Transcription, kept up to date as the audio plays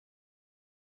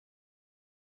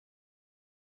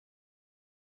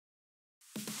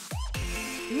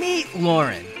Meet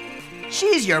Lauren.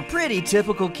 She's your pretty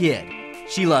typical kid.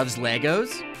 She loves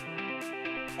Legos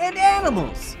and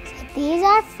animals. These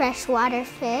are freshwater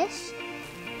fish.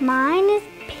 Mine is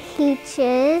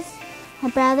Peaches. My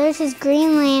brother's is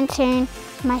Green Lantern.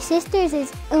 My sister's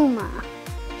is Uma.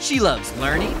 She loves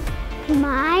learning.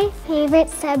 My favorite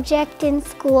subject in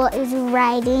school is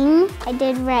writing. I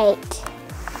did write.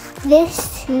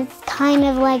 This is kind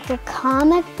of like a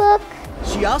comic book.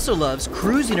 She also loves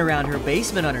cruising around her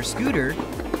basement on her scooter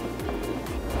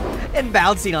and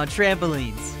bouncing on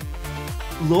trampolines.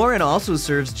 Lauren also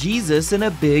serves Jesus in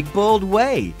a big, bold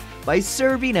way by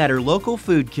serving at her local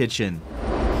food kitchen.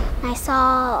 I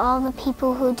saw all the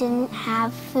people who didn't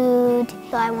have food,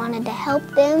 so I wanted to help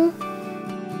them.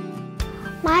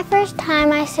 My first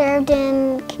time I served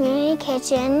in community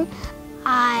kitchen,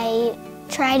 I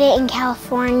tried it in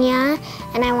California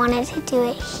and I wanted to do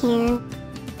it here.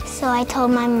 So I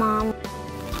told my mom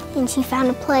and she found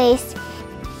a place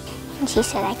and she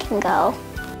said I can go.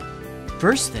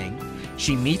 First thing,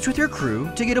 she meets with her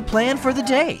crew to get a plan for the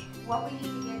day. What we need to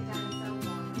get done so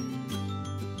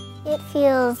far. It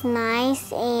feels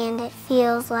nice and it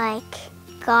feels like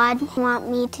God wants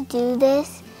me to do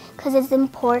this because it's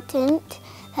important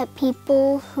that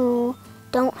people who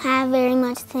don't have very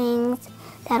much things,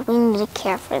 that we need to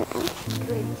care for them.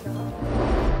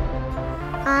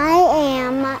 I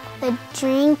am the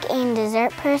drink and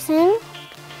dessert person.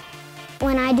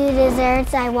 When I do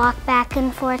desserts, I walk back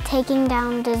and forth taking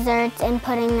down desserts and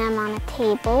putting them on a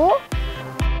table.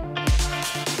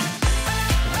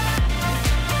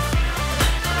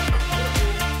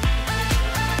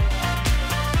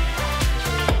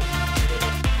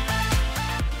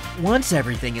 Once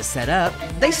everything is set up,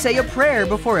 they say a prayer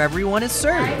before everyone is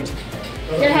served.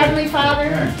 Dear Heavenly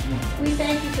Father, we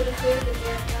thank you for the food that you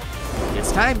have done.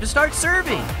 It's time to start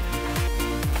serving.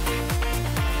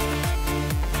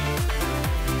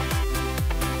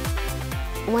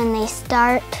 When they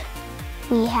start,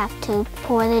 we have to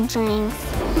pour the drinks.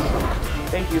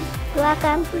 Thank you. You're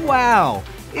welcome. Wow,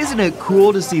 isn't it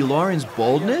cool to see Lauren's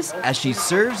boldness as she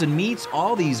serves and meets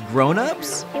all these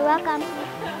grown-ups? You're welcome.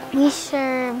 We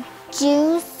serve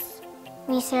juice,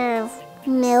 we serve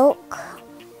milk,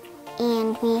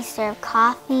 and we serve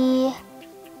coffee,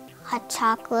 hot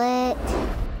chocolate.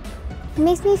 It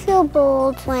makes me feel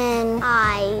bold when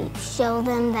I show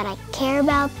them that I care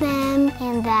about them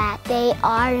and that they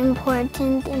are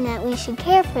important and that we should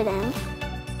care for them.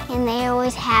 And they are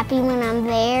always happy when I'm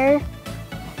there.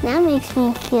 That makes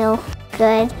me feel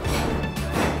good.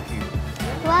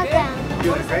 Welcome.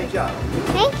 You're doing a great job.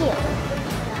 Thank you.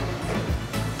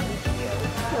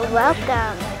 You're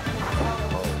welcome.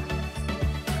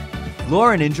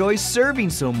 Lauren enjoys serving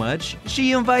so much,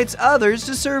 she invites others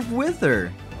to serve with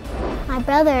her. My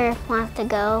brother wants to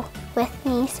go with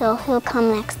me, so he'll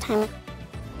come next time.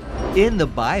 In the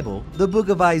Bible, the book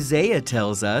of Isaiah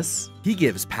tells us, He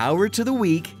gives power to the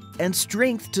weak and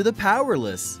strength to the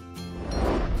powerless.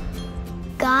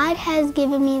 God has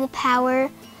given me the power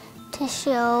to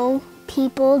show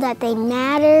people that they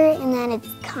matter and that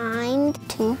it's kind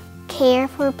to care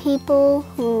for people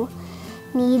who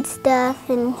need stuff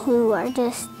and who are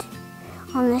just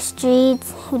on the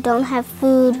streets, who don't have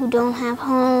food, who don't have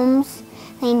homes.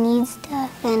 They need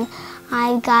stuff, and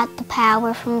I got the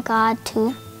power from God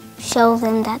to show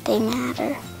them that they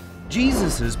matter.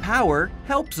 Jesus' power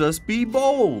helps us be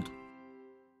bold.